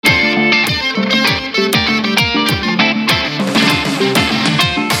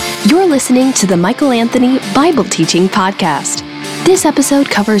listening to the Michael Anthony Bible Teaching Podcast. This episode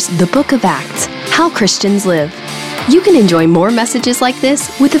covers the Book of Acts, How Christians Live. You can enjoy more messages like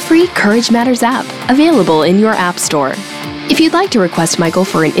this with the free Courage Matters app, available in your app store. If you'd like to request Michael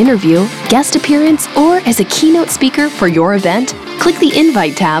for an interview, guest appearance, or as a keynote speaker for your event, click the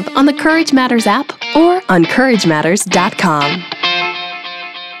Invite tab on the Courage Matters app or on CourageMatters.com.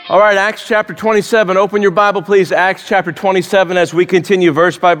 All right, Acts chapter 27. Open your Bible, please. Acts chapter 27 as we continue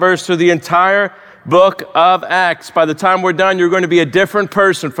verse by verse through the entire book of Acts. By the time we're done, you're going to be a different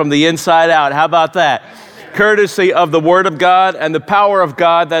person from the inside out. How about that? Courtesy of the Word of God and the power of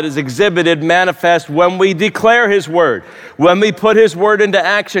God that is exhibited, manifest when we declare His Word. When we put His Word into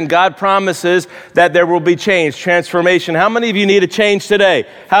action, God promises that there will be change, transformation. How many of you need a change today?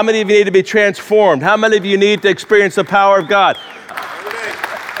 How many of you need to be transformed? How many of you need to experience the power of God?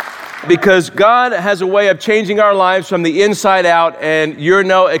 Because God has a way of changing our lives from the inside out, and you're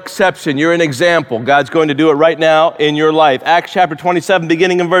no exception. You're an example. God's going to do it right now in your life. Acts chapter 27,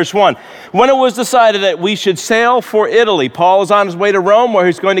 beginning in verse 1. When it was decided that we should sail for Italy, Paul is on his way to Rome, where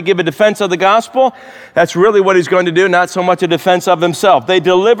he's going to give a defense of the gospel. That's really what he's going to do, not so much a defense of himself. They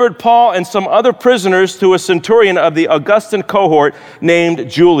delivered Paul and some other prisoners to a centurion of the Augustan cohort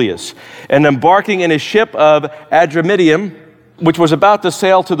named Julius. And embarking in his ship of Adramyttium, which was about to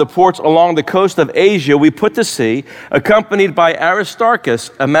sail to the ports along the coast of Asia, we put to sea, accompanied by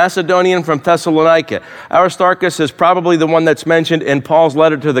Aristarchus, a Macedonian from Thessalonica. Aristarchus is probably the one that's mentioned in Paul's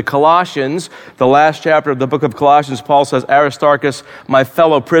letter to the Colossians. The last chapter of the book of Colossians, Paul says, Aristarchus, my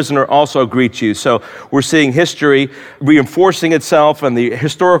fellow prisoner, also greets you. So we're seeing history reinforcing itself and the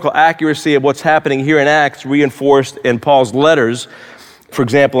historical accuracy of what's happening here in Acts reinforced in Paul's letters. For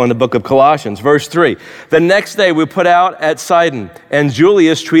example, in the book of Colossians, verse 3, the next day we put out at Sidon, and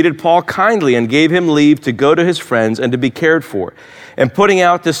Julius treated Paul kindly and gave him leave to go to his friends and to be cared for. And putting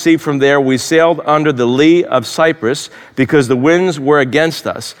out to sea from there, we sailed under the lee of Cyprus because the winds were against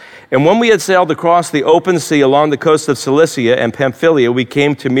us. And when we had sailed across the open sea along the coast of Cilicia and Pamphylia, we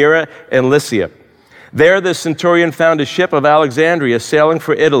came to Myra and Lycia. There the centurion found a ship of Alexandria sailing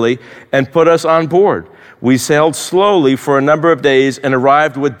for Italy and put us on board. We sailed slowly for a number of days and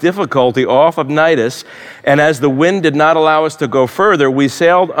arrived with difficulty off of Cnidus. And as the wind did not allow us to go further, we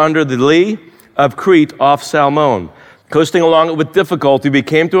sailed under the lee of Crete off Salmone. Coasting along it with difficulty, we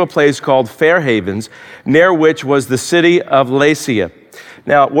came to a place called Fair Havens, near which was the city of Lasea.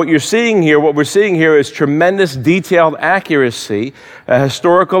 Now, what we're seeing here is tremendous detailed accuracy, a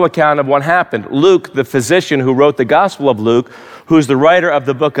historical account of what happened. Luke, the physician who wrote the Gospel of Luke, who's the writer of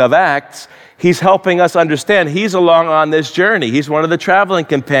the book of Acts, he's helping us understand. He's along on this journey. He's one of the traveling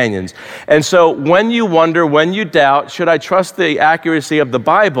companions. And so when you wonder, when you doubt, should I trust the accuracy of the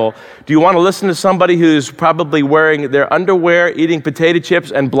Bible? Do you want to listen to somebody who's probably wearing their underwear, eating potato chips,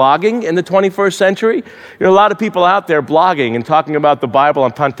 and blogging in the 21st century? There are a lot of people out there blogging and talking about the Bible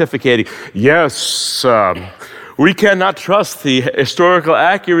and pontificating. Yes, we cannot trust the historical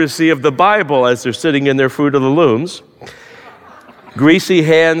accuracy of the Bible as they're sitting in their Fruit of the Looms. Greasy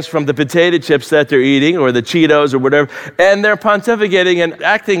hands from the potato chips that they're eating or the Cheetos or whatever, and they're pontificating and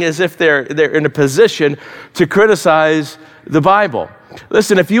acting as if they're in a position to criticize the Bible.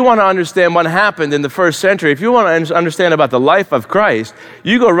 Listen, if you want to understand what happened in the first century, if you want to understand about the life of Christ,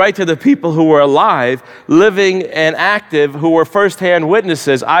 you go right to the people who were alive, living and active, who were firsthand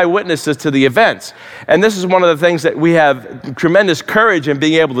witnesses, eyewitnesses to the events. And this is one of the things that we have tremendous courage in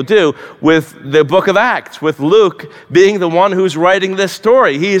being able to do with the book of Acts, with Luke being the one who's writing this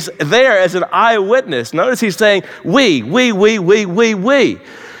story. He's there as an eyewitness. Notice he's saying, we.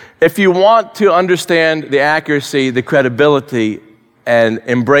 If you want to understand the accuracy, the credibility, and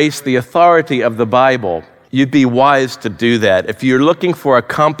embrace the authority of the Bible, you'd be wise to do that. If you're looking for a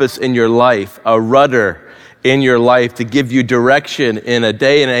compass in your life, a rudder in your life to give you direction in a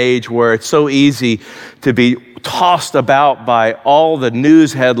day and age where it's so easy to be tossed about by all the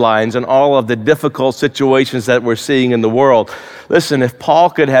news headlines and all of the difficult situations that we're seeing in the world. Listen, if Paul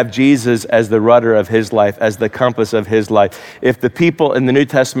could have Jesus as the rudder of his life, as the compass of his life, if the people in the New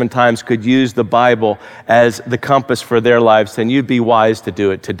Testament times could use the Bible as the compass for their lives, then you'd be wise to do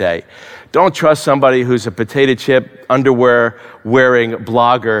it today. Don't trust somebody who's a potato chip, underwear wearing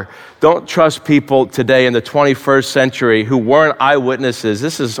blogger. Don't trust people today in the 21st century who weren't eyewitnesses.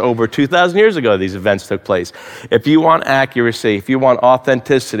 This is over 2,000 years ago these events took place. If you want accuracy, if you want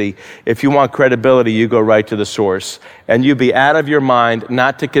authenticity, if you want credibility, you go right to the source. And you'd be out of your mind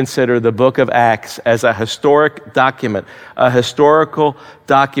not to consider the book of Acts as a historic document, a historical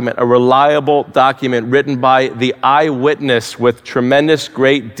document, a reliable document written by the eyewitness with tremendous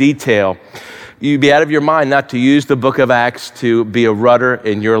great detail. you'd be out of your mind not to use the book of Acts to be a rudder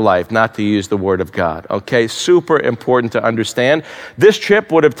in your life, not to use the Word of God, okay? Super important to understand. This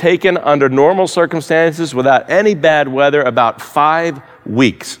trip would have taken, under normal circumstances, without any bad weather, about 5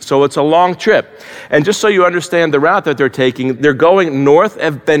 weeks. So it's a long trip. And just so you understand the route that they're taking, they're going north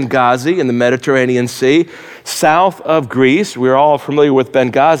of Benghazi in the Mediterranean Sea, south of Greece. We're all familiar with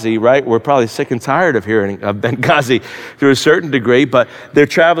Benghazi, right? We're probably sick and tired of hearing of Benghazi to a certain degree, but they're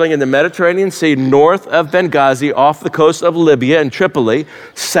traveling in the Mediterranean Sea, north of Benghazi, off the coast of Libya and Tripoli,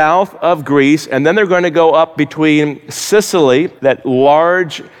 south of Greece, and then they're going to go up between Sicily, that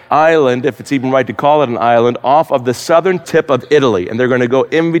large island, if it's even right to call it an island, off of the southern tip of Italy. And they're going to go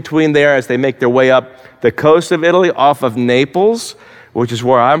in between there as they make their way up the coast of Italy, off of Naples, which is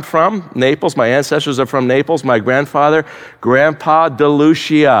where I'm from, Naples. My ancestors are from Naples. My grandfather, Grandpa de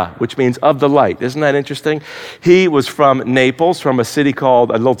Lucia, which means of the light. Isn't that interesting? He was from Naples, from a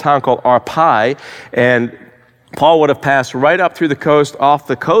little town called Arpai, and Paul would have passed right up through the coast, off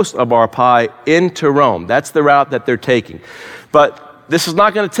the coast of Arpai, into Rome. That's the route that they're taking. But this is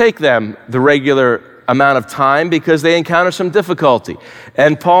not going to take them the regular amount of time because they encounter some difficulty.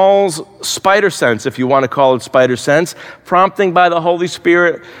 And Paul's spider sense, if you want to call it spider sense, prompting by the Holy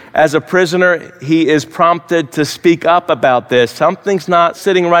Spirit as a prisoner, he is prompted to speak up about this. Something's not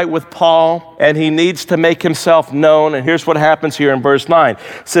sitting right with Paul, and he needs to make himself known. And here's what happens here in verse 9.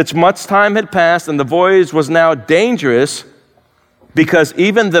 Since much time had passed and the voyage was now dangerous, because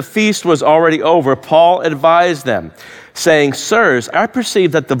even the feast was already over, Paul advised them, saying, "Sirs, I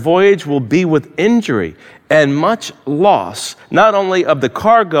perceive that the voyage will be with injury and much loss, not only of the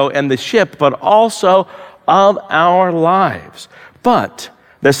cargo and the ship, but also of our lives." But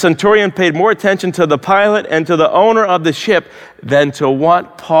the centurion paid more attention to the pilot and to the owner of the ship than to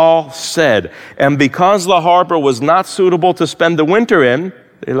what Paul said. And because the harbor was not suitable to spend the winter in,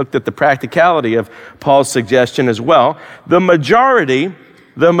 they looked at the practicality of Paul's suggestion as well, the majority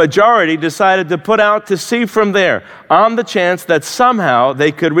decided to put out to sea from there on the chance that somehow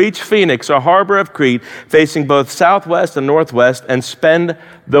they could reach Phoenix, a harbor of Crete, facing both southwest and northwest, and spend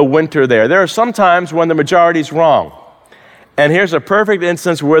the winter there. There are some times when the majority's wrong. And here's a perfect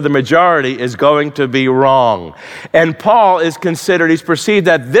instance where the majority is going to be wrong. And Paul is considered, he's perceived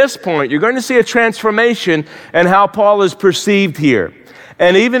at this point, you're going to see a transformation in how Paul is perceived here.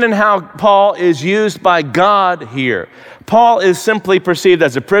 And even in how Paul is used by God here. Paul is simply perceived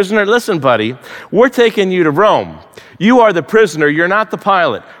as a prisoner. Listen, buddy, we're taking you to Rome. You are the prisoner. You're not the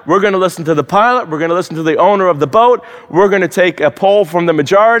pilot. We're going to listen to the pilot. We're going to listen to the owner of the boat. We're going to take a poll from the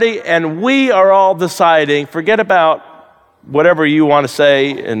majority, and we are all deciding, forget about whatever you want to say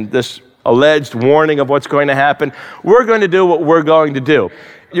in this alleged warning of what's going to happen. We're going to do what we're going to do.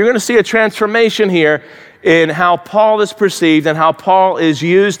 You're going to see a transformation here in how Paul is perceived and how Paul is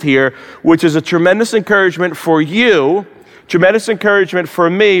used here, which is a tremendous encouragement for you, tremendous encouragement for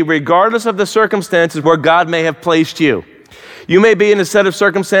me, regardless of the circumstances where God may have placed you. You may be in a set of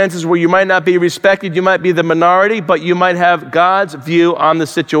circumstances where you might not be respected, you might be the minority, but you might have God's view on the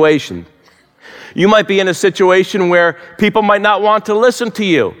situation. You might be in a situation where people might not want to listen to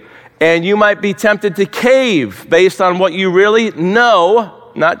you, and you might be tempted to cave based on what you really know,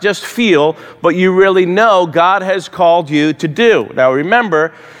 not just feel, but you really know God has called you to do. Now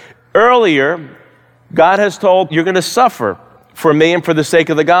remember, earlier, God has told you're going to suffer for me and for the sake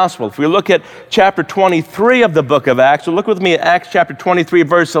of the gospel. If we look at chapter 23 of the book of Acts, so look with me at Acts chapter 23,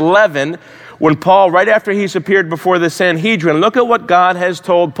 verse 11, when Paul, right after he's appeared before the Sanhedrin, look at what God has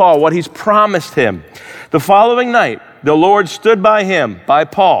told Paul, what he's promised him. The following night, the Lord stood by him, by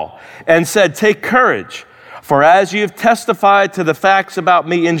Paul, and said, "Take courage, for as you have testified to the facts about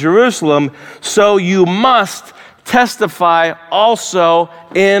me in Jerusalem, so you must testify also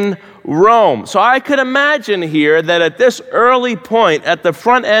in Rome." So I could imagine here that at this early point, at the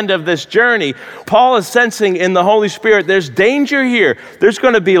front end of this journey, Paul is sensing in the Holy Spirit, there's danger here. There's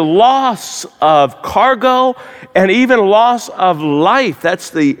going to be loss of cargo and even loss of life.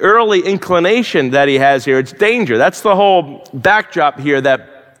 That's the early inclination that he has here. It's danger. That's the whole backdrop here that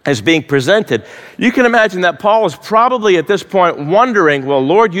is being presented. You can imagine that Paul is probably at this point wondering, well,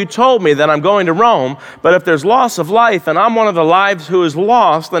 Lord, you told me that I'm going to Rome, but if there's loss of life and I'm one of the lives who is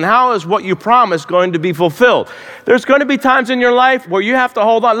lost, then how is what you promised going to be fulfilled? There's going to be times in your life where you have to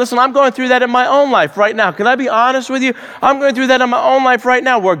hold on. Listen, I'm going through that in my own life right now. Can I be honest with you? I'm going through that in my own life right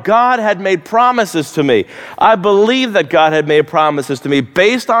now where God had made promises to me. I believe that God had made promises to me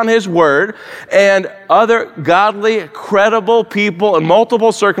based on his word, and other godly, credible people in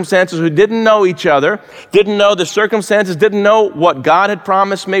multiple circumstances who didn't know each other, didn't know the circumstances, didn't know what God had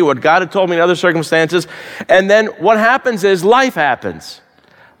promised me, what God had told me in other circumstances. And then what happens is life happens.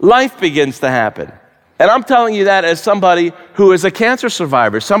 life begins to happen. And I'm telling you that as somebody who is a cancer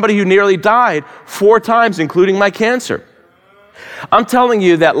survivor, somebody who nearly died 4 times, including my cancer. I'm telling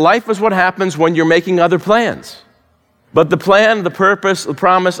you that life is what happens when you're making other plans. But the plan, the purpose, the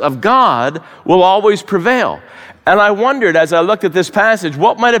promise of God will always prevail. And I wondered as I looked at this passage,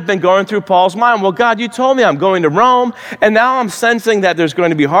 what might have been going through Paul's mind? Well, God, you told me I'm going to Rome, and now I'm sensing that there's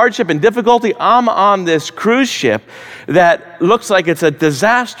going to be hardship and difficulty. I'm on this cruise ship that looks like it's a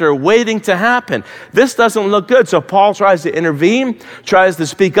disaster waiting to happen. This doesn't look good. So Paul tries to intervene, tries to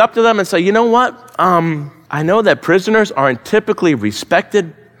speak up to them and say, you know what? I know that prisoners aren't typically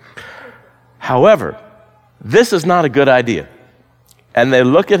respected. However, this is not a good idea. And they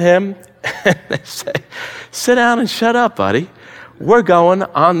look at him and they say, sit down and shut up, buddy. We're going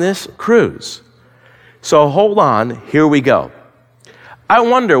on this cruise. So hold on, here we go. I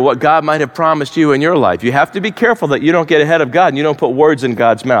wonder what God might have promised you in your life. You have to be careful that you don't get ahead of God and you don't put words in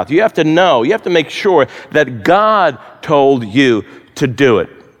God's mouth. You have to know, you have to make sure that God told you to do it.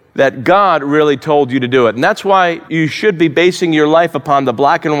 That God really told you to do it. And that's why you should be basing your life upon the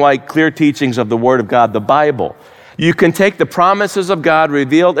black and white, clear teachings of the Word of God, the Bible. You can take the promises of God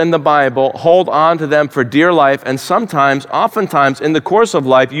revealed in the Bible, hold on to them for dear life, and sometimes, oftentimes, in the course of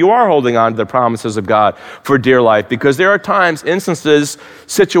life, you are holding on to the promises of God for dear life, because there are times, instances,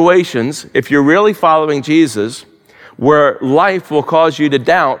 situations, if you're really following Jesus, where life will cause you to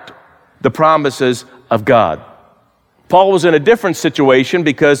doubt the promises of God. Paul was in a different situation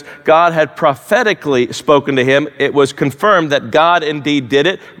because God had prophetically spoken to him. It was confirmed that God indeed did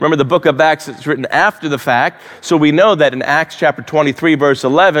it. Remember, the book of Acts is written after the fact, so we know that in Acts chapter 23, verse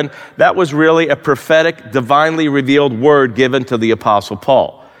 11, that was really a prophetic, divinely revealed word given to the Apostle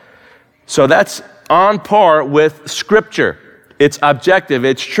Paul. So that's on par with Scripture. It's objective,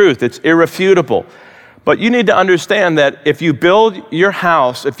 it's truth, it's irrefutable. But you need to understand that if you build your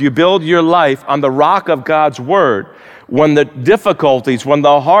house, if you build your life on the rock of God's Word, when the difficulties, when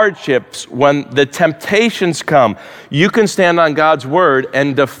the hardships, when the temptations come, you can stand on God's Word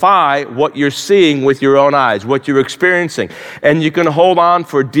and defy what you're seeing with your own eyes, what you're experiencing. And you can hold on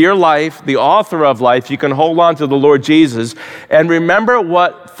for dear life, the author of life. You can hold on to the Lord Jesus. And remember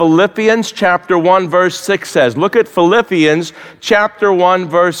what Philippians chapter 1, verse 6 says. Look at Philippians chapter 1,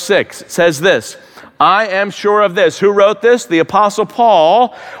 verse 6. It says this, I am sure of this. Who wrote this? The Apostle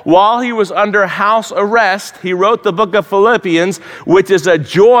Paul. While he was under house arrest, he wrote the book of Philippians, which is a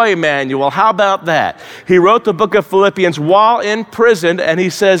joy manual. How about that? He wrote the book of Philippians while in prison, and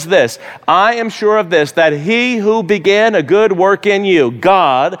he says this, I am sure of this, that he who began a good work in you,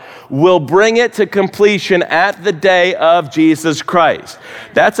 God, will bring it to completion at the day of Jesus Christ.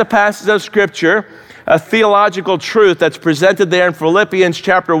 That's a passage of Scripture, a theological truth that's presented there in Philippians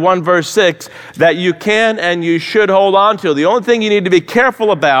chapter 1, verse 6, that you can and you should hold on to. The only thing you need to be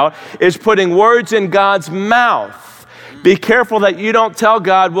careful about is putting words in God's mouth. Be careful that you don't tell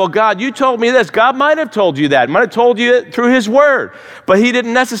God, well, God, you told me this. God might have told you that. Might have told you it through His Word. But He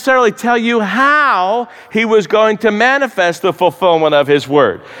didn't necessarily tell you how He was going to manifest the fulfillment of His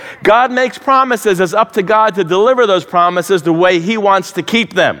Word. God makes promises. It's up to God to deliver those promises the way He wants to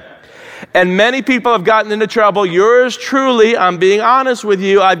keep them. And many people have gotten into trouble. Yours truly, I'm being honest with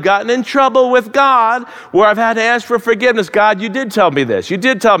you, I've gotten in trouble with God where I've had to ask for forgiveness. God, you did tell me this. You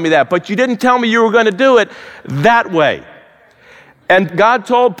did tell me that. But you didn't tell me you were going to do it that way. And God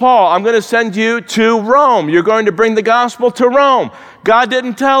told Paul, I'm going to send you to Rome. You're going to bring the gospel to Rome. God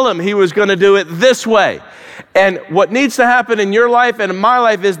didn't tell him He was going to do it this way. And what needs to happen in your life and in my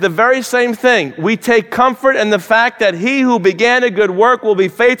life is the very same thing. We take comfort in the fact that He who began a good work will be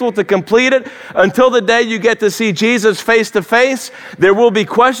faithful to complete it until the day you get to see Jesus face to face. There will be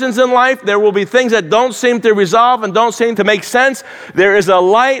questions in life. There will be things that don't seem to resolve and don't seem to make sense. There is a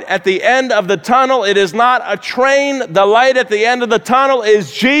light at the end of the tunnel. It is not a train. The light at the end of the tunnel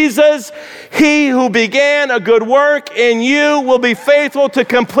is Jesus. He who began a good work in you will be faithful to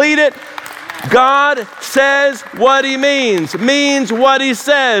complete it. God says what He means what He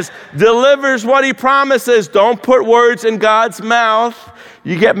says, delivers what He promises. Don't put words in God's mouth.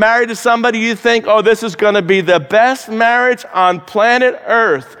 You get married to somebody, you think, oh, this is going to be the best marriage on planet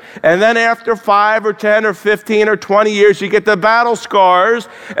Earth. And then after 5 or 10 or 15 or 20 years, you get the battle scars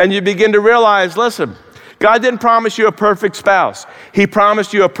and you begin to realize, listen, God didn't promise you a perfect spouse. He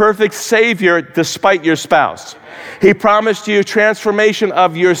promised you a perfect Savior despite your spouse. He promised you transformation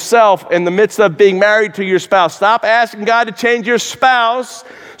of yourself in the midst of being married to your spouse. Stop asking God to change your spouse.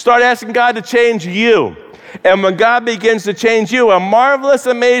 Start asking God to change you. And when God begins to change you, a marvelous,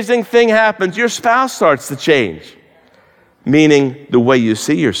 amazing thing happens. Your spouse starts to change. Meaning the way you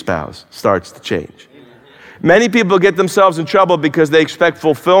see your spouse starts to change. Many people get themselves in trouble because they expect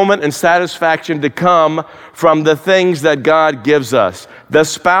fulfillment and satisfaction to come from the things that God gives us, the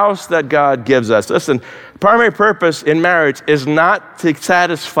spouse that God gives us. Listen, primary purpose in marriage is not to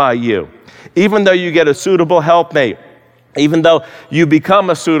satisfy you. Even though you get a suitable helpmate, even though you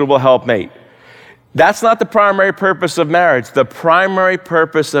become a suitable helpmate, that's not the primary purpose of marriage. The primary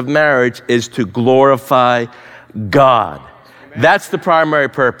purpose of marriage is to glorify God. That's the primary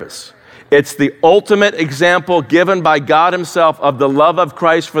purpose. It's the ultimate example given by God himself of the love of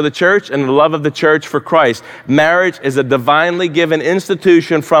Christ for the church and the love of the church for Christ. Marriage is a divinely given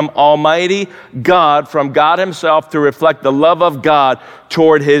institution from Almighty God, from God himself, to reflect the love of God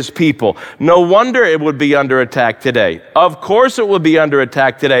toward his people. No wonder it would be under attack today. Of course it would be under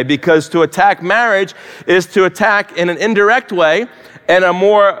attack today, because to attack marriage is to attack in an indirect way and a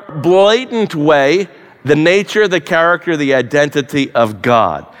more blatant way the nature, the character, the identity of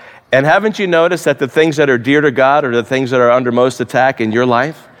God. And haven't you noticed that the things that are dear to God are the things that are under most attack in your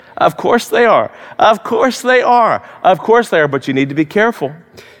life? Of course they are. Of course they are. Of course they are, but you need to be careful.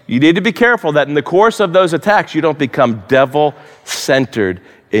 You need to be careful that in the course of those attacks, you don't become devil-centered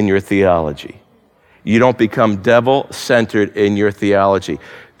in your theology. You don't become devil-centered in your theology.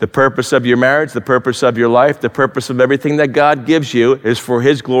 The purpose of your marriage, the purpose of your life, the purpose of everything that God gives you is for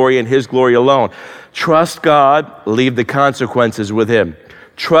his glory and his glory alone. Trust God, leave the consequences with him.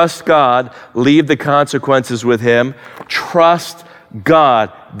 Trust God, leave the consequences with him. Trust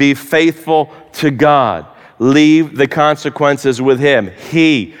God, be faithful to God. Leave the consequences with him.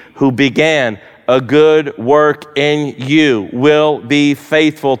 He who began a good work in you will be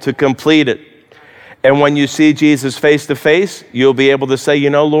faithful to complete it. And when you see Jesus face to face, you'll be able to say,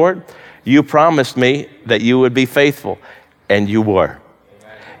 you know, Lord, you promised me that you would be faithful, and you were.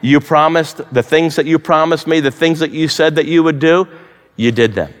 You promised the things that you promised me, the things that you said that you would do, you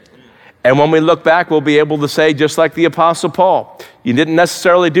did them. And when we look back, we'll be able to say, just like the Apostle Paul, you didn't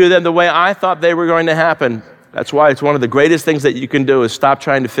necessarily do them the way I thought they were going to happen. That's why it's one of the greatest things that you can do is stop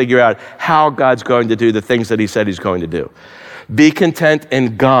trying to figure out how God's going to do the things that he said he's going to do. Be content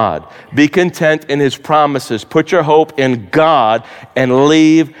in God. Be content in his promises. Put your hope in God and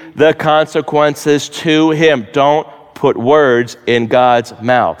leave the consequences to him. Don't put words in God's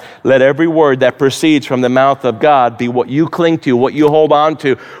mouth. Let every word that proceeds from the mouth of God be what you cling to, what you hold on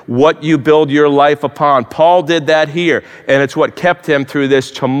to, what you build your life upon. Paul did that here, and it's what kept him through this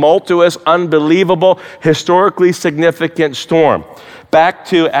tumultuous, unbelievable, historically significant storm. Back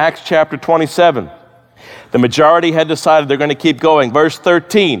to Acts chapter 27. The majority had decided they're going to keep going. Verse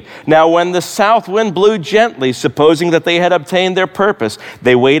 13, now when the south wind blew gently, supposing that they had obtained their purpose,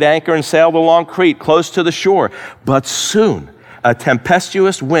 they weighed anchor and sailed along Crete, close to the shore. But soon a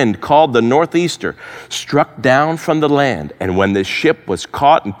tempestuous wind called the northeaster struck down from the land. And when the ship was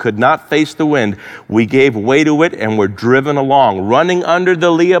caught and could not face the wind, we gave way to it and were driven along, running under the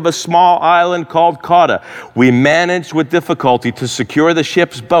lee of a small island called Cauda. We managed with difficulty to secure the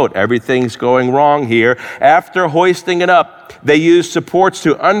ship's boat. Everything's going wrong here. After hoisting it up, they used supports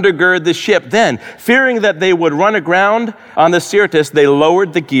to undergird the ship. Then, fearing that they would run aground on the Syrtis, they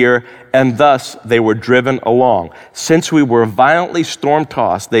lowered the gear, and thus they were driven along. Since we were violently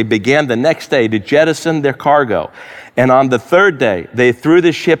storm-tossed, they began the next day to jettison their cargo. And on the third day, they threw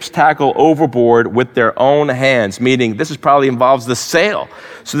the ship's tackle overboard with their own hands, meaning this probably involves the sail.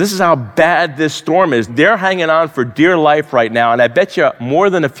 So this is how bad this storm is. They're hanging on for dear life right now, and I bet you more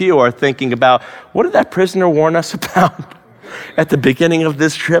than a few are thinking about, what did that prisoner warn us about at the beginning of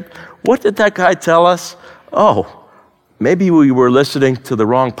this trip? What did that guy tell us? Oh, maybe we were listening to the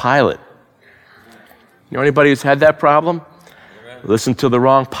wrong pilot. You know anybody who's had that problem? Listen to the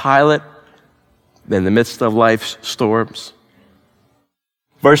wrong pilot in the midst of life's storms.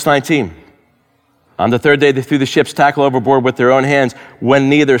 Verse 19. On the third day, they threw the ship's tackle overboard with their own hands, when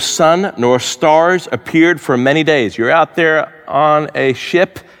neither sun nor stars appeared for many days. You're out there on a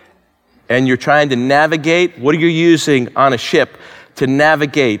ship and you're trying to navigate. What are you using on a ship to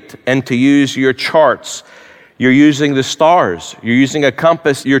navigate and to use your charts? You're using the stars. You're using a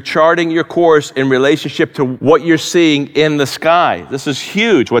compass. You're charting your course in relationship to what you're seeing in the sky. This is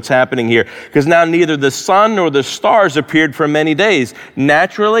huge what's happening here, because now neither the sun nor the stars appeared for many days.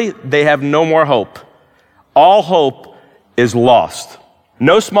 Naturally, they have no more hope. All hope is lost.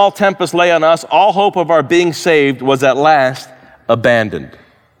 No small tempest lay on us. All hope of our being saved was at last abandoned.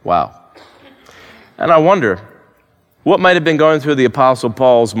 Wow. And I wonder, what might have been going through the Apostle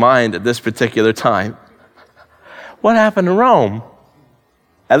Paul's mind at this particular time? What happened to Rome?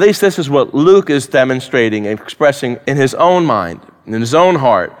 At least this is what Luke is demonstrating and expressing in his own mind, in his own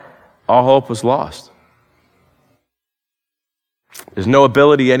heart. All hope was lost. There's no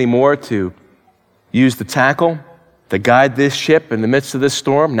ability anymore to used the tackle to guide this ship in the midst of this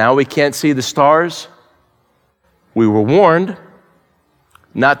storm. Now we can't see the stars. We were warned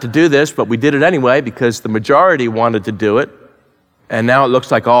not to do this, but we did it anyway because the majority wanted to do it. And now it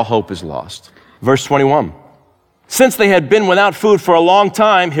looks like all hope is lost. Verse 21. Since they had been without food for a long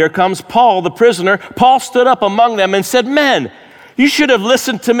time, here comes Paul, the prisoner. Paul stood up among them and said, "Men, you should have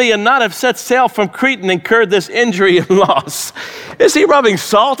listened to me and not have set sail from Crete and incurred this injury and loss." Is he rubbing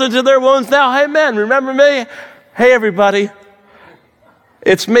salt into their wounds now? Hey, men, remember me? Hey, everybody.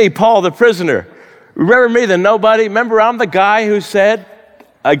 It's me, Paul, the prisoner. Remember me, the nobody? Remember I'm the guy who said,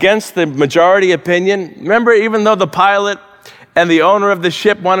 against the majority opinion, remember even though the pilot and the owner of the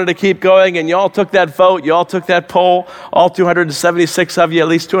ship wanted to keep going, and you all took that vote, you all took that poll, all 276 of you, at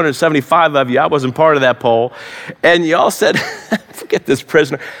least 275 of you, I wasn't part of that poll, and you all said, forget this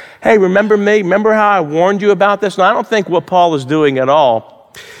prisoner. Hey, remember me? Remember how I warned you about this? Now, I don't think what Paul is doing at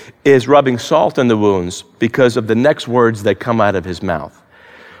all is rubbing salt in the wounds because of the next words that come out of his mouth.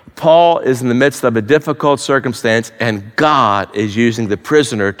 Paul is in the midst of a difficult circumstance, and God is using the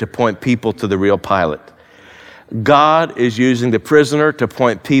prisoner to point people to the real pilot. God is using the prisoner to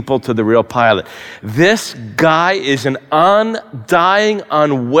point people to the real pilot. This guy is an undying,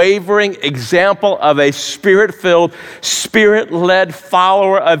 unwavering example of a spirit-filled, spirit-led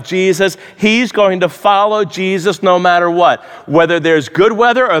follower of Jesus. He's going to follow Jesus no matter what. Whether there's good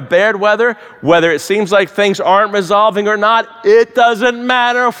weather or bad weather, whether it seems like things aren't resolving or not, it doesn't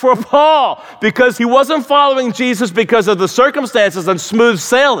matter for Paul, because he wasn't following Jesus because of the circumstances and smooth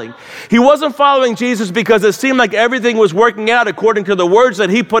sailing. He wasn't following Jesus because it seemed like everything was working out according to the words that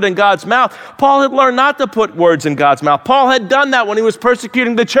he put in God's mouth. Paul had learned not to put words in God's mouth. Paul had done that when he was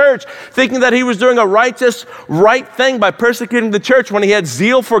persecuting the church, thinking that he was doing a righteous, right thing by persecuting the church when he had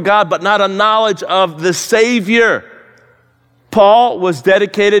zeal for God, but not a knowledge of the Savior. Paul was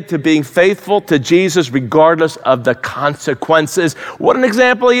dedicated to being faithful to Jesus regardless of the consequences. What an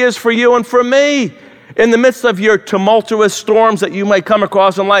example he is for you and for me. In the midst of your tumultuous storms that you might come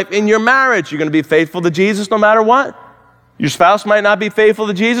across in life, in your marriage, you're going to be faithful to Jesus no matter what. Your spouse might not be faithful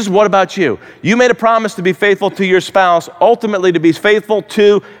to Jesus. What about you? You made a promise to be faithful to your spouse, ultimately to be faithful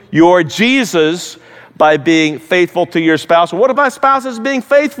to your Jesus by being faithful to your spouse. What about spouses being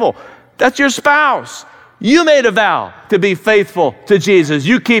faithful? That's your spouse. You made a vow to be faithful to Jesus.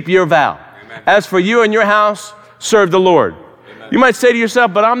 You keep your vow. Amen. As for you and your house, serve the Lord. You might say to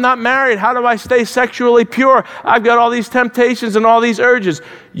yourself, but I'm not married. How do I stay sexually pure? I've got all these temptations and all these urges.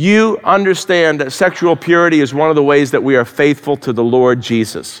 You understand that sexual purity is one of the ways that we are faithful to the Lord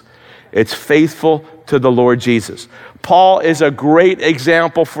Jesus. It's faithful to the Lord Jesus. Paul is a great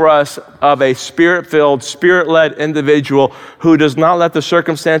example for us of a spirit-filled, spirit-led individual who does not let the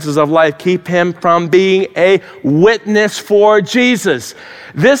circumstances of life keep him from being a witness for Jesus.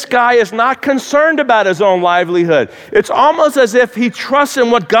 This guy is not concerned about his own livelihood. It's almost as if he trusts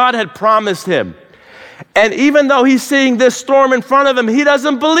in what God had promised him. And even though he's seeing this storm in front of him, he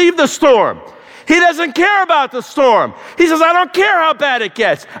doesn't believe the storm. He doesn't care about the storm. He says, I don't care how bad it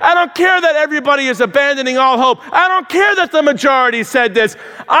gets. I don't care that everybody is abandoning all hope. I don't care that the majority said this.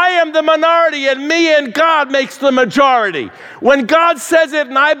 I am the minority, and me and God makes the majority. When God says it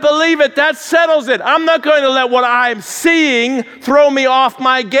and I believe it, that settles it. I'm not going to let what I'm seeing throw me off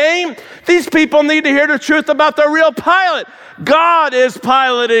my game. These people need to hear the truth about the real pilot. God is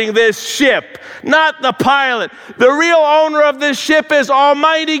piloting this ship, not the pilot. The real owner of this ship is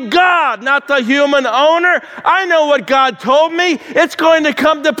Almighty God, not the human owner. I know what God told me. It's going to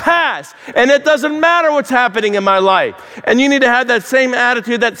come to pass. And it doesn't matter what's happening in my life. And you need to have that same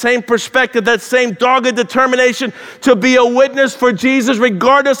attitude, that same perspective, that same dogged determination to be a witness for Jesus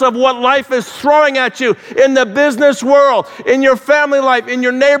regardless of what life is throwing at you in the business world, in your family life, in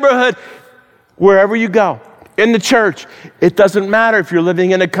your neighborhood, wherever you go. In the church, it doesn't matter if you're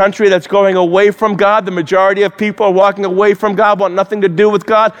living in a country that's going away from God. The majority of people are walking away from God, want nothing to do with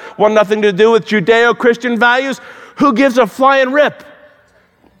God, want nothing to do with Judeo-Christian values. Who gives a flying rip?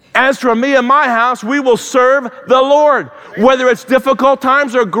 As for me and my house, we will serve the Lord. Whether it's difficult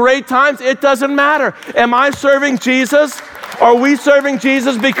times or great times, it doesn't matter. Am I serving Jesus? Are we serving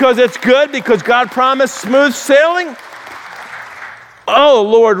Jesus because it's good, because God promised smooth sailing? Oh,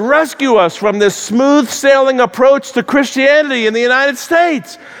 Lord, rescue us from this smooth sailing approach to Christianity in the United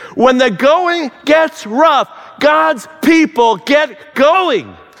States. When the going gets rough, God's people get going.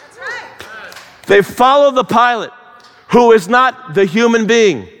 That's right. They follow the pilot, who is not the human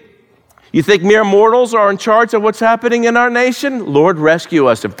being. You think mere mortals are in charge of what's happening in our nation? Lord, rescue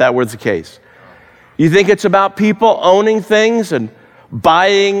us if that were the case. You think it's about people owning things and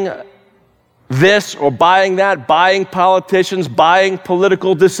buying this or buying that, buying politicians, buying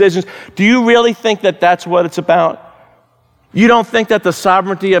political decisions. Do you really think that that's what it's about? You don't think that the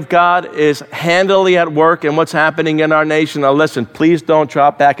sovereignty of God is handily at work in what's happening in our nation? Now listen, please don't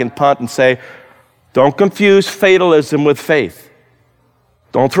drop back and punt and say, don't confuse fatalism with faith.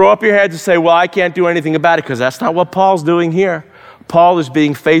 Don't throw up your heads and say, well, I can't do anything about it, because that's not what Paul's doing here. Paul is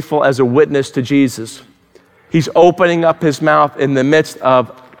being faithful as a witness to Jesus. He's opening up his mouth in the midst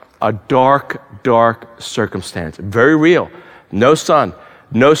of a dark, dark circumstance. Very real. No sun,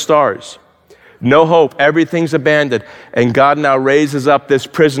 no stars, no hope. Everything's abandoned. And God now raises up this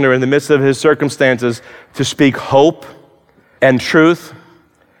prisoner in the midst of his circumstances to speak hope and truth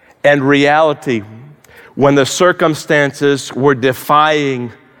and reality when the circumstances were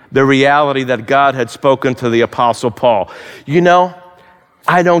defying the reality that God had spoken to the Apostle Paul. You know,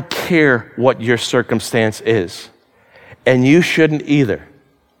 I don't care what your circumstance is, and you shouldn't either.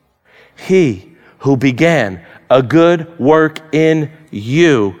 He who began a good work in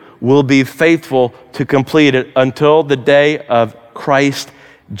you will be faithful to complete it until the day of Christ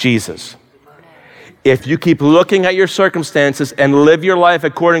Jesus. If you keep looking at your circumstances and live your life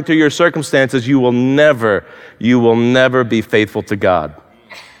according to your circumstances, you will never be faithful to God.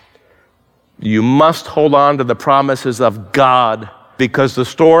 You must hold on to the promises of God, because the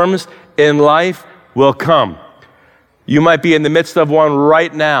storms in life will come. You might be in the midst of one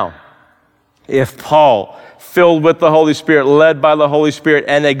right now. If Paul, filled with the Holy Spirit, led by the Holy Spirit,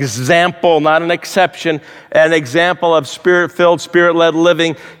 an example, not an exception, an example of Spirit-filled, Spirit-led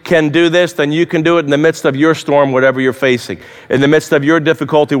living can do this, then you can do it in the midst of your storm, whatever you're facing. In the midst of your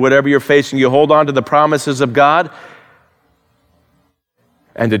difficulty, whatever you're facing, you hold on to the promises of God.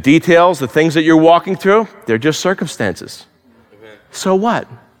 And the details, the things that you're walking through, they're just circumstances. Amen. So what?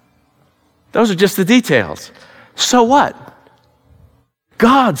 Those are just the details. So what?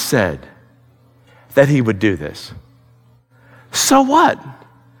 God said that he would do this. So what?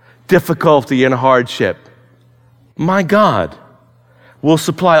 Difficulty and hardship. My God will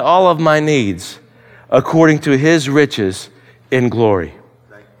supply all of my needs according to his riches in glory.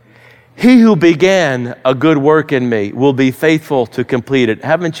 He who began a good work in me will be faithful to complete it.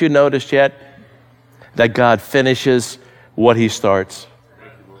 Haven't you noticed yet that God finishes what he starts?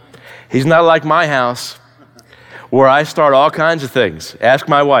 He's not like my house, where I start all kinds of things. Ask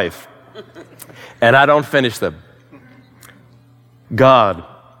my wife. And I don't finish them. God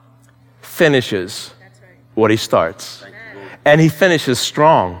finishes what he starts. And he finishes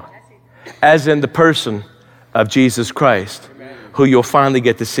strong, as in the person of Jesus Christ, who you'll finally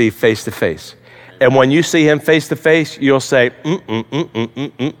get to see face to face. And when you see him face to face, you'll say,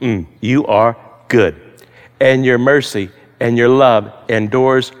 you are good. And your mercy and your love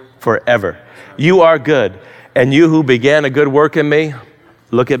endures forever. You are good. And you who began a good work in me,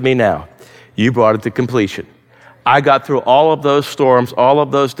 look at me now. You brought it to completion. I got through all of those storms, all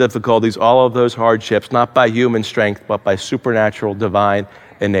of those difficulties, all of those hardships, not by human strength, but by supernatural, divine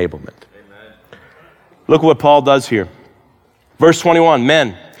enablement. Amen. Look what Paul does here. Verse 21,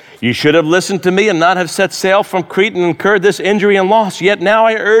 men, you should have listened to me and not have set sail from Crete and incurred this injury and loss. Yet now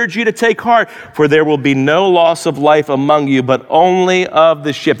I urge you to take heart, for there will be no loss of life among you, but only of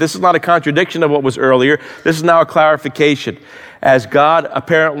the ship. This is not a contradiction of what was earlier. This is now a clarification, as God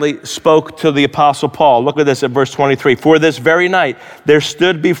apparently spoke to the Apostle Paul. Look at this at verse 23. For this very night there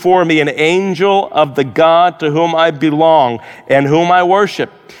stood before me an angel of the God to whom I belong and whom I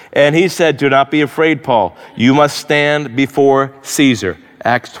worship. And he said, do not be afraid, Paul. You must stand before Caesar.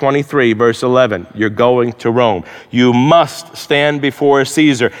 Acts 23, verse 11. You're going to Rome. You must stand before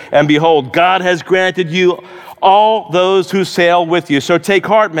Caesar. And behold, God has granted you all those who sail with you. So take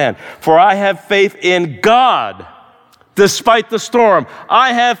heart, man, for I have faith in God. Despite the storm,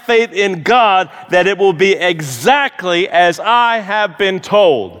 I have faith in God that it will be exactly as I have been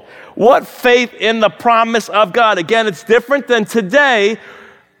told. What faith in the promise of God? Again, it's different than today,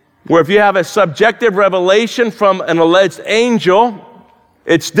 where if you have a subjective revelation from an alleged angel,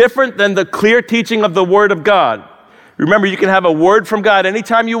 it's different than the clear teaching of the Word of God. Remember, you can have a word from God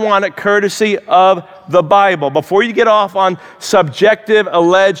anytime you want it, courtesy of the Bible. Before you get off on subjective,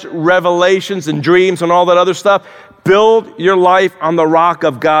 alleged revelations and dreams and all that other stuff, build your life on the rock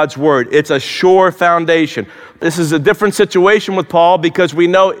of God's Word. It's a sure foundation. This is a different situation with Paul because we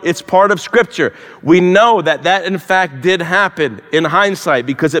know it's part of Scripture. We know that in fact did happen in hindsight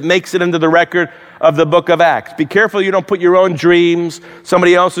because it makes it into the record of the book of Acts. Be careful you don't put your own dreams,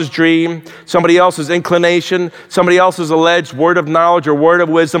 somebody else's dream, somebody else's inclination, somebody else's alleged word of knowledge or word of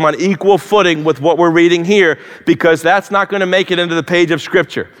wisdom on equal footing with what we're reading here, because that's not going to make it into the page of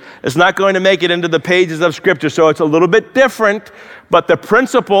Scripture. It's not going to make it into the pages of Scripture, so it's a little bit different, but the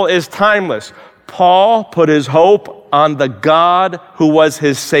principle is timeless. Paul put his hope on the God who was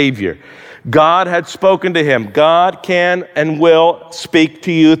his Savior. God had spoken to him. God can and will speak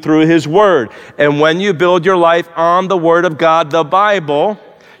to you through his word. And when you build your life on the word of God, the Bible,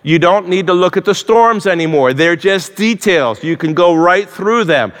 you don't need to look at the storms anymore. They're just details. You can go right through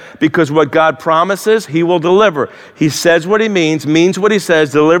them, because what God promises, he will deliver. He says what he means what he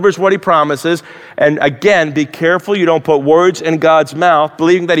says, delivers what he promises. And again, be careful you don't put words in God's mouth,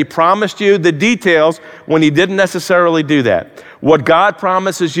 believing that he promised you the details when he didn't necessarily do that. What God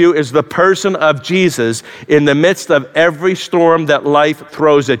promises you is the person of Jesus in the midst of every storm that life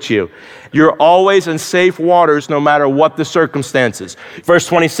throws at you. You're always in safe waters no matter what the circumstances. Verse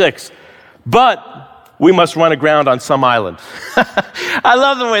 26, but we must run aground on some island. I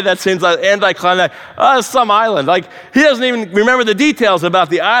love the way that seems like anticlimactic. Oh, some island. Like, he doesn't even remember the details about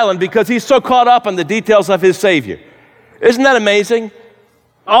the island because he's so caught up on the details of his Savior. Isn't that amazing?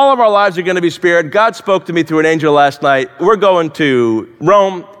 All of our lives are going to be spared. God spoke to me through an angel last night. We're going to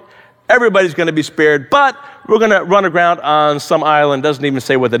Rome. Everybody's going to be spared, but we're going to run aground on some island. Doesn't even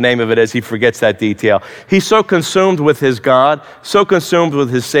say what the name of it is. He forgets that detail. He's so consumed with his God, so consumed with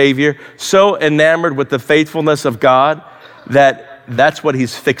his Savior, so enamored with the faithfulness of God that that's what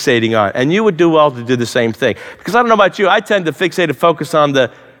he's fixating on. And you would do well to do the same thing. Because I don't know about you, I tend to fixate and focus on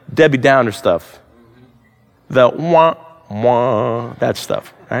the Debbie Downer stuff. The wah, wah, that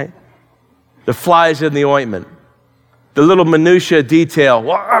stuff, right? The flies in the ointment. The little minutia detail.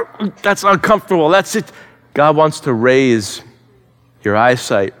 Wah, that's uncomfortable. That's it. God wants to raise your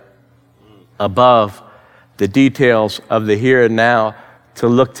eyesight above the details of the here and now to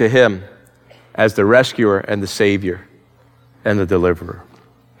look to him as the rescuer and the Savior and the deliverer.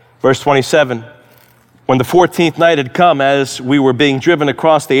 Verse 27, when the 14th night had come, as we were being driven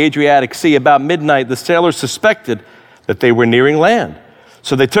across the Adriatic Sea, about midnight, the sailors suspected that they were nearing land.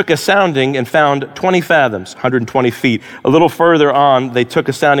 So they took a sounding and found 20 fathoms, 120 feet. A little further on, they took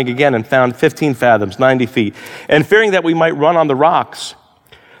a sounding again and found 15 fathoms, 90 feet. And fearing that we might run on the rocks,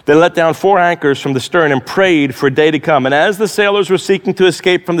 they let down 4 anchors from the stern and prayed for day to come. And as the sailors were seeking to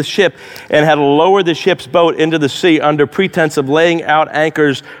escape from the ship and had lowered the ship's boat into the sea under pretense of laying out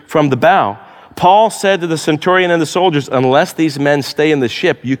anchors from the bow, Paul said to the centurion and the soldiers, unless these men stay in the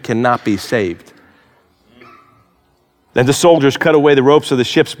ship, you cannot be saved. Then the soldiers cut away the ropes of the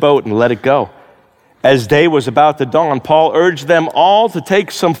ship's boat and let it go. As day was about to dawn, Paul urged them all to take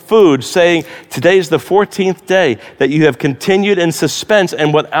some food, saying, today is the 14th day that you have continued in suspense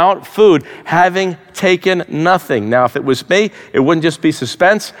and without food, having taken nothing. Now, if it was me, it wouldn't just be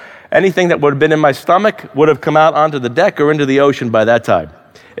suspense. Anything that would have been in my stomach would have come out onto the deck or into the ocean by that time.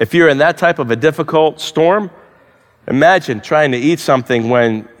 If you're in that type of a difficult storm, imagine trying to eat something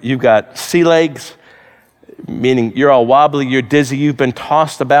when you've got sea legs, meaning you're all wobbly, you're dizzy, you've been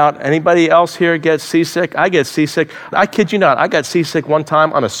tossed about. Anybody else here get seasick? I get seasick. I kid you not, I got seasick one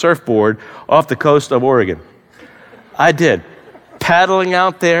time on a surfboard off the coast of Oregon. I did. Paddling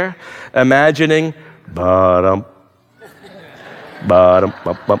out there, imagining, I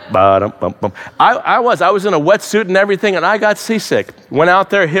was in a wetsuit and everything, and I got seasick. Went out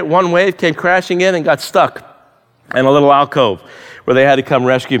there, hit one wave, came crashing in, and got stuck in a little alcove where they had to come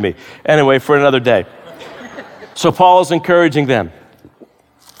rescue me. Anyway, for another day. So Paul is encouraging them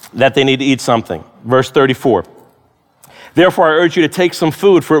that they need to eat something. Verse 34. Therefore, I urge you to take some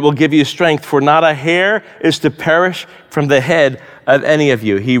food, for it will give you strength, for not a hair is to perish from the head of any of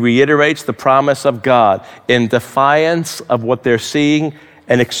you. He reiterates the promise of God in defiance of what they're seeing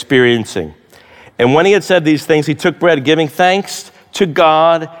and experiencing. And when he had said these things, he took bread, giving thanks to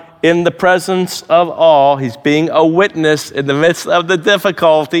God in the presence of all. He's being a witness in the midst of the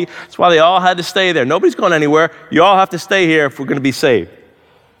difficulty. That's why they all had to stay there. Nobody's going anywhere. You all have to stay here if we're going to be saved.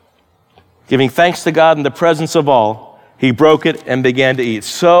 Giving thanks to God in the presence of all, he broke it and began to eat.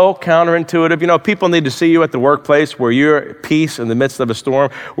 So counterintuitive. You know, people need to see you at the workplace where you're at peace in the midst of a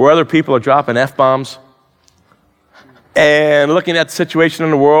storm, where other people are dropping F-bombs and looking at the situation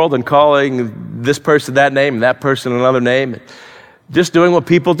in the world and calling this person that name and that person another name. Just doing what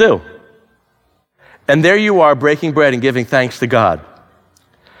people do. And there you are breaking bread and giving thanks to God.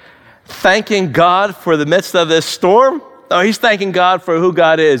 Thanking God for the midst of this storm? No, he's thanking God for who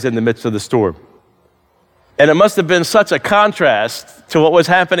God is in the midst of the storm. And it must have been such a contrast to what was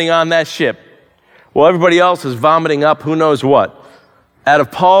happening on that ship. Well, everybody else is vomiting up who knows what. Out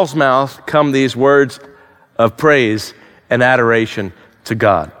of Paul's mouth come these words of praise and adoration to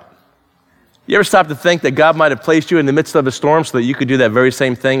God. You ever stop to think that God might have placed you in the midst of a storm so that you could do that very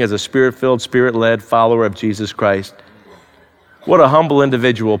same thing as a Spirit-filled, Spirit-led follower of Jesus Christ? What a humble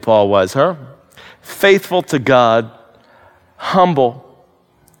individual Paul was, huh? Faithful to God, humble,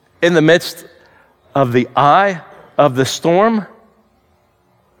 in the midst of the eye of the storm.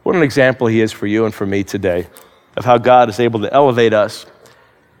 What an example he is for you and for me today of how God is able to elevate us,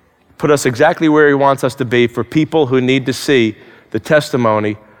 put us exactly where he wants us to be for people who need to see the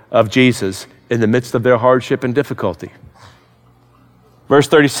testimony of Jesus in the midst of their hardship and difficulty. Verse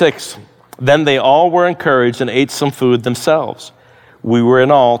 36, then they all were encouraged and ate some food themselves. We were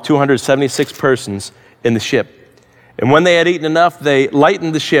in all 276 persons in the ship. And when they had eaten enough, they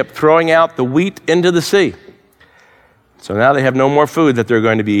lightened the ship, throwing out the wheat into the sea. So now they have no more food that they're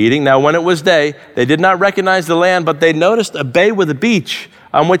going to be eating. Now when it was day, they did not recognize the land, but they noticed a bay with a beach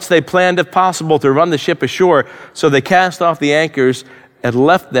on which they planned, if possible, to run the ship ashore. So they cast off the anchors and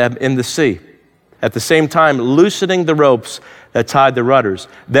left them in the sea, at the same time loosening the ropes that tied the rudders.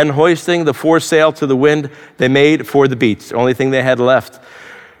 Then hoisting the foresail to the wind, they made for the beach, the only thing they had left.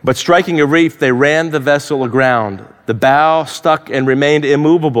 But striking a reef, they ran the vessel aground. The bow stuck and remained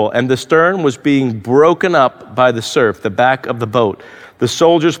immovable, and the stern was being broken up by the surf, the back of the boat. The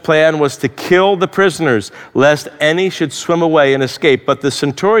soldiers' plan was to kill the prisoners, lest any should swim away and escape. But the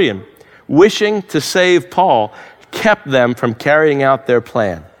centurion, wishing to save Paul, kept them from carrying out their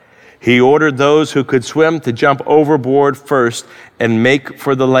plan. He ordered those who could swim to jump overboard first and make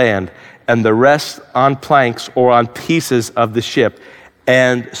for the land, and the rest on planks or on pieces of the ship.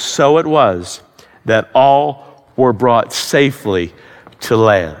 And so it was that all were brought safely to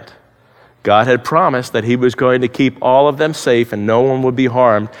land. God had promised that he was going to keep all of them safe and no one would be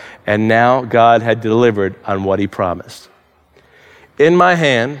harmed, and now God had delivered on what he promised. In my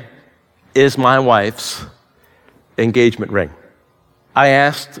hand is my wife's engagement ring. I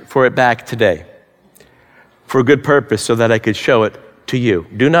asked for it back today for a good purpose so that I could show it to you.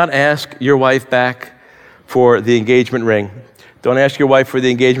 Do not ask your wife back for the engagement ring. Don't ask your wife for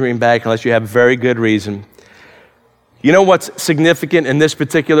the engagement ring back unless you have very good reason. You know what's significant in this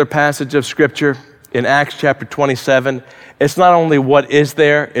particular passage of Scripture in Acts chapter 27? It's not only what is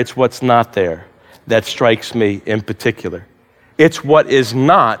there, it's what's not there that strikes me in particular. It's what is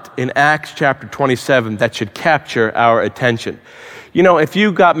not in Acts chapter 27 that should capture our attention. You know, if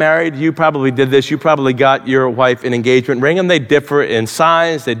you got married, you probably did this. You probably got your wife an engagement ring, and they differ in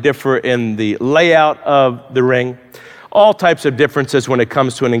size. They differ in the layout of the ring. All types of differences when it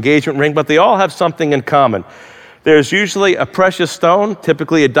comes to an engagement ring, but they all have something in common. There's usually a precious stone,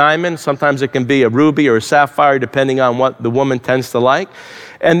 typically a diamond. Sometimes it can be a ruby or a sapphire, depending on what the woman tends to like.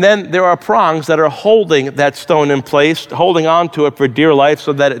 And then there are prongs that are holding that stone in place, holding on to it for dear life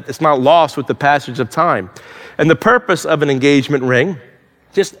so that it's not lost with the passage of time. And the purpose of an engagement ring,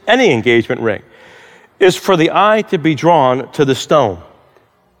 just any engagement ring, is for the eye to be drawn to the stone.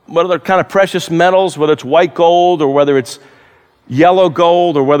 Whether kind of precious metals, whether it's white gold or whether it's yellow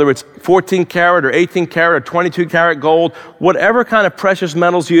gold or whether it's 14 karat or 18 karat or 22 karat gold, whatever kind of precious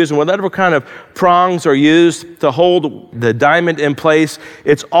metals used and whatever kind of prongs are used to hold the diamond in place,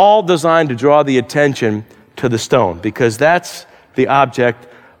 it's all designed to draw the attention to the stone because that's the object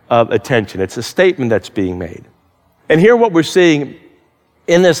of attention. It's a statement that's being made. And here what we're seeing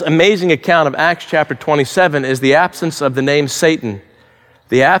in this amazing account of Acts chapter 27 is the absence of the name Satan,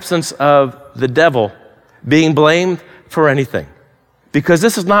 the absence of the devil being blamed for anything. Because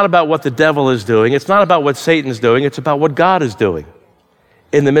this is not about what the devil is doing. It's not about what Satan's doing. It's about what God is doing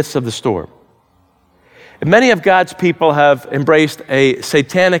in the midst of the storm. And many of God's people have embraced a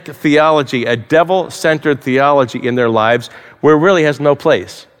satanic theology, a devil-centered theology in their lives where it really has no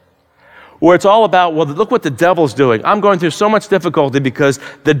place. Where it's all about, well, look what the devil's doing. I'm going through so much difficulty because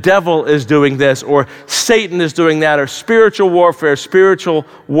the devil is doing this, or Satan is doing that, or spiritual warfare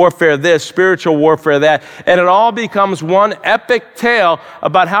this, spiritual warfare that. And it all becomes one epic tale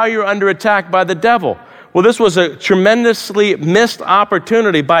about how you're under attack by the devil. Well, this was a tremendously missed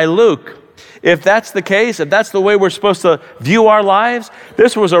opportunity by Luke. If that's the case, if that's the way we're supposed to view our lives,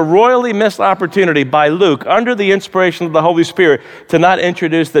 this was a royally missed opportunity by Luke, under the inspiration of the Holy Spirit, to not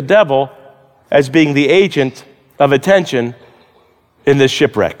introduce the devil as being the agent of attention in this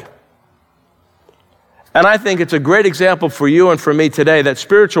shipwreck. And I think it's a great example for you and for me today that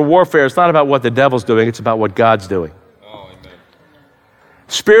spiritual warfare is not about what the devil's doing, it's about what God's doing. Oh, amen.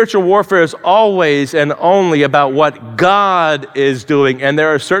 Spiritual warfare is always and only about what God is doing. And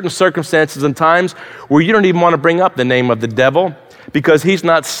there are certain circumstances and times where you don't even want to bring up the name of the devil because he's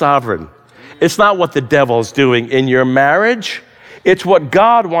not sovereign. It's not what the devil's doing in your marriage. It's what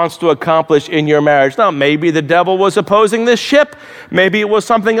God wants to accomplish in your marriage. Now, maybe the devil was opposing this ship. Maybe it was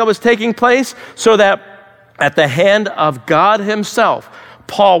something that was taking place so that at the hand of God himself,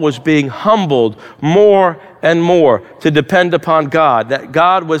 Paul was being humbled more and more to depend upon God, that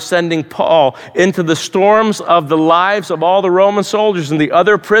God was sending Paul into the storms of the lives of all the Roman soldiers and the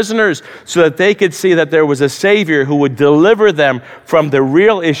other prisoners so that they could see that there was a Savior who would deliver them from the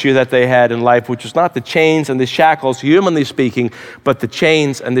real issue that they had in life, which was not the chains and the shackles, humanly speaking, but the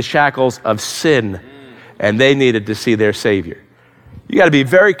chains and the shackles of sin. And they needed to see their Savior. You got to be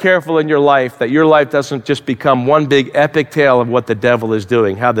very careful in your life that your life doesn't just become one big epic tale of what the devil is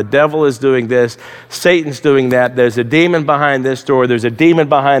doing, how the devil is doing this, Satan's doing that, there's a demon behind this door, there's a demon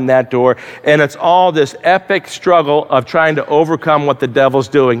behind that door, and it's all this epic struggle of trying to overcome what the devil's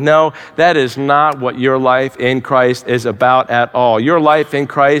doing. No, that is not what your life in Christ is about at all. Your life in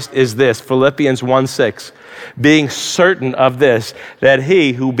Christ is this, Philippians 1:6. Being certain of this, that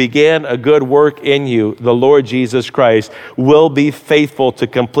he who began a good work in you, the Lord Jesus Christ, will be faithful to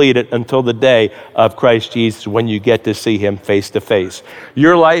complete it until the day of Christ Jesus when you get to see him face to face.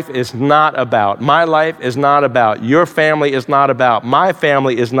 Your life is not about, my life is not about, your family is not about, my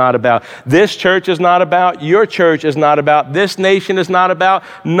family is not about, this church is not about, your church is not about, this nation is not about,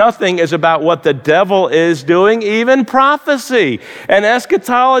 nothing is about what the devil is doing, even prophecy and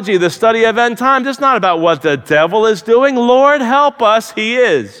eschatology, the study of end times. It's not about what the devil is doing. Lord, help us, he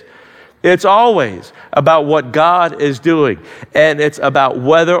is. It's always about what God is doing, and it's about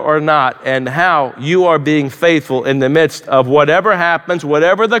whether or not and how you are being faithful in the midst of whatever happens,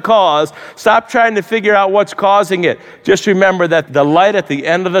 whatever the cause. Stop trying to figure out what's causing it. Just remember that the light at the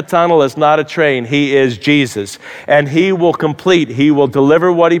end of the tunnel is not a train. He is Jesus, and he will complete. He will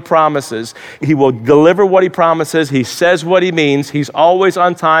deliver what he promises. He will deliver what he promises. He says what he means. He's always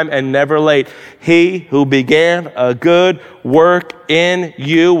on time and never late. He who began a good work in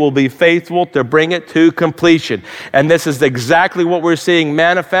you will be faithful to bring it to completion. And this is exactly what we're seeing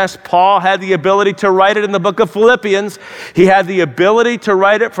manifest. Paul had the ability to write it in the book of Philippians. He had the ability to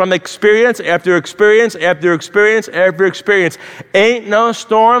write it from experience after experience after experience after experience. Ain't no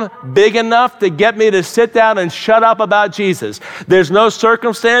storm big enough to get me to sit down and shut up about Jesus. There's no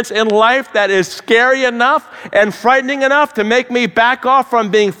circumstance in life that is scary enough and frightening enough to make me back off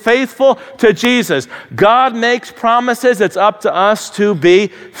from being faithful to Jesus. God makes promises. It's up to us to be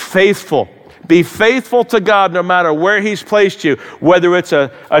faithful. Be faithful to God no matter where he's placed you. Whether it's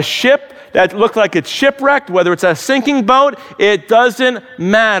a ship that looks like it's shipwrecked, whether it's a sinking boat, it doesn't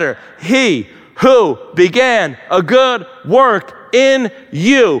matter. He who began a good work in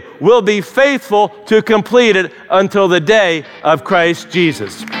you will be faithful to complete it until the day of Christ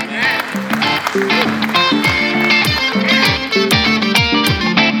Jesus.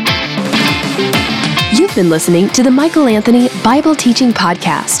 You've been listening to the Michael Anthony Bible Teaching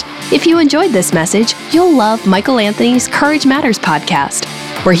Podcast. If you enjoyed this message, you'll love Michael Anthony's Courage Matters podcast,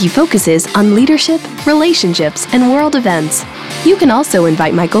 where he focuses on leadership, relationships, and world events. You can also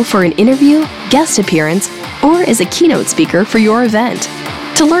invite Michael for an interview, guest appearance, or as a keynote speaker for your event.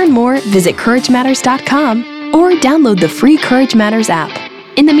 To learn more, visit CourageMatters.com or download the free Courage Matters app.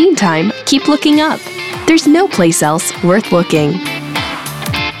 In the meantime, keep looking up. There's no place else worth looking.